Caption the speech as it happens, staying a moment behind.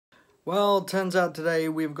Well, turns out today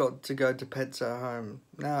we've got to go to Pets at Home.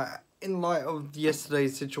 Now, in light of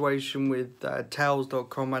yesterday's situation with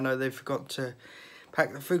towels.com, I know they forgot to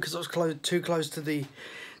pack the food because it was too close to the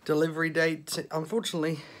delivery date.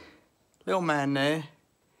 Unfortunately, little man there,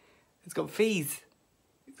 he's got fleas.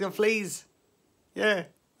 He's got fleas. Yeah,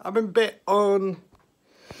 I've been bit on.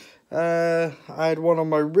 I had one on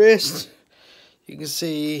my wrist. You can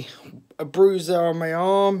see a bruise there on my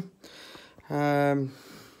arm.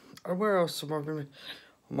 Where else have I been?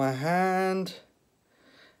 On my hand.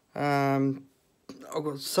 I've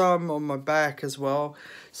got some on my back as well.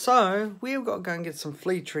 So we've got to go and get some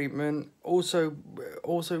flea treatment. Also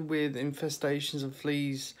with infestations of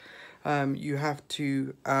fleas, you have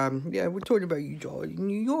to. Yeah, we're talking about you,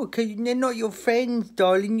 darling. They're not your friends,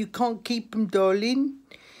 darling. You can't keep them, darling.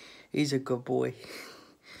 He's a good boy.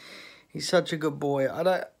 He's such a good boy.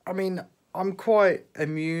 I'm quite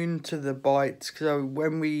immune to the bites because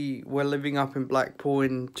when we were living up in Blackpool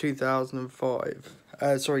in 2003,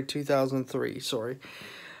 I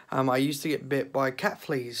used to get bit by cat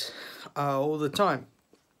fleas all the time.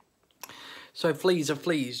 So fleas are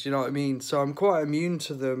fleas, you know what I mean? So I'm quite immune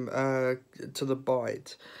to them, to the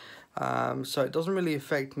bite. So it doesn't really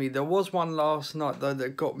affect me. There was one last night though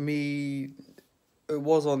that got me. It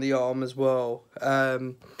was on the arm as well.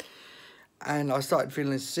 And I started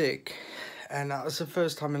feeling sick. And that was the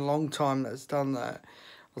first time in a long time that's done that. I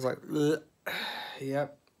was like, ugh.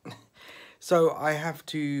 Yep. So I have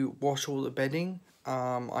to wash all the bedding.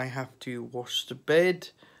 I have to wash the bed.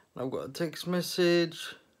 I've got a text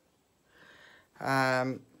message.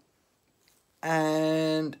 And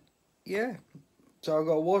yeah. So I've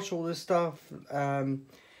got to wash all this stuff.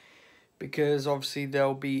 Because obviously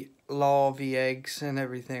there'll be larvae eggs and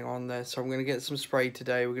everything on there, so I'm going to get some spray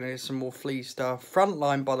today. We're going to get some more flea stuff.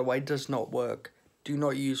 Frontline, by the way, does not work. Do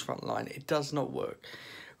not use Frontline. It does not work.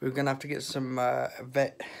 We're going to have to get some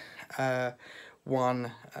vet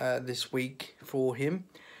one this week for him.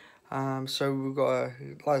 So we've got to,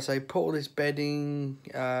 like I say, put all this bedding,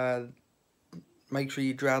 make sure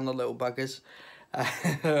you drown the little buggers,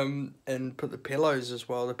 and put the pillows as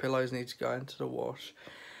well. The pillows need to go into the wash.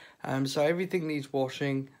 So everything needs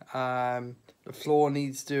washing. The floor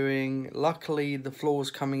needs doing. Luckily, the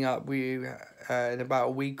floor's coming up. In about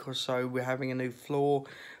a week or so, we're having a new floor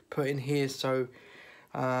put in here. So,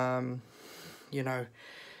 you know,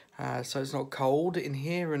 so it's not cold in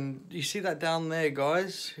here. And you see that down there,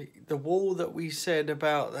 guys? The wall that we said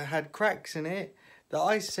about that had cracks in it, that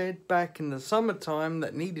I said back in the summertime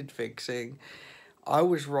that needed fixing. I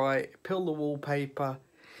was right. Peel the wallpaper,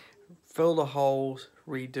 fill the holes,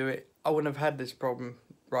 redo it. I wouldn't have had this problem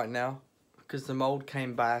right now because the mold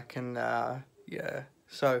came back, and yeah.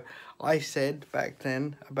 So I said back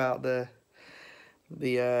then about the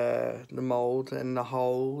mold and the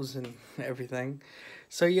holes and everything.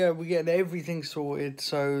 So yeah, we're getting everything sorted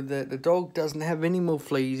so that the dog doesn't have any more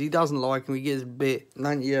fleas. He doesn't like them. He gets bit,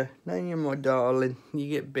 don't you? Don't you, my darling? You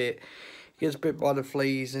get bit. He gets bit by the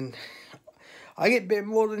fleas, and I get bit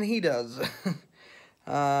more than he does.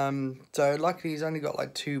 So luckily he's only got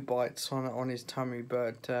like 2 bites on his tummy,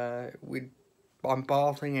 but I'm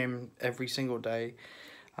bathing him every single day,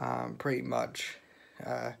 pretty much,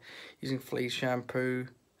 using Flea shampoo,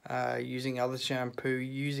 using other shampoo,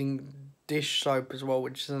 using dish soap as well,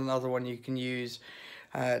 which is another one you can use,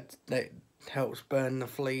 that helps burn the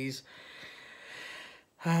fleas.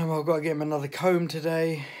 I've got to get him another comb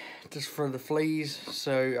today, just for the fleas,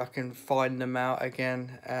 so I can find them out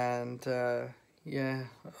again, and yeah,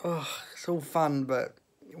 it's all fun, but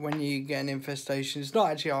when you get an infestation, it's not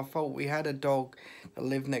actually our fault. We had a dog that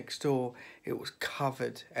lived next door. It was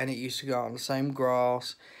covered, and it used to go on the same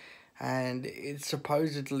grass, and it's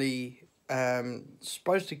supposedly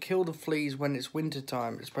supposed to kill the fleas when it's winter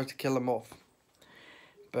time. It's supposed to kill them off,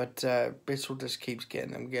 but Bissell just keeps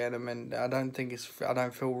getting them, and I don't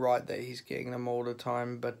feel right that he's getting them all the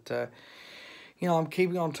time, but you know, I'm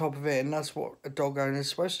keeping on top of it, and that's what a dog owner is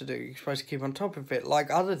supposed to do. You're supposed to keep on top of it. Like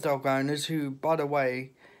other dog owners who, by the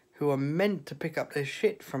way, who are meant to pick up their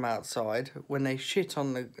shit from outside when they shit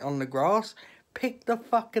on the grass, pick the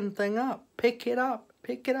fucking thing up. Pick it up.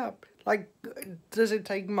 Pick it up. Like, does it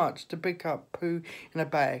take much to pick up poo in a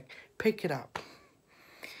bag? Pick it up.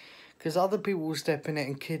 Because other people will step in it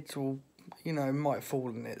and kids will, you know, might fall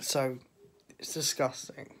in it. So, it's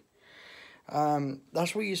disgusting.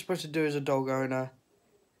 That's what you're supposed to do as a dog owner.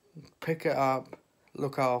 Pick it up,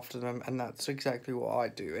 look after them, and that's exactly what I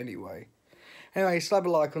do anyway. Anyway, slap a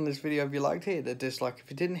like on this video if you liked it, hit the dislike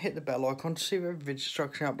if you didn't, hit the bell icon to see every video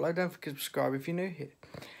instruction upload. Don't forget to subscribe if you're new here.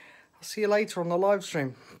 I'll see you later on the live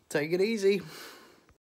stream. Take it easy.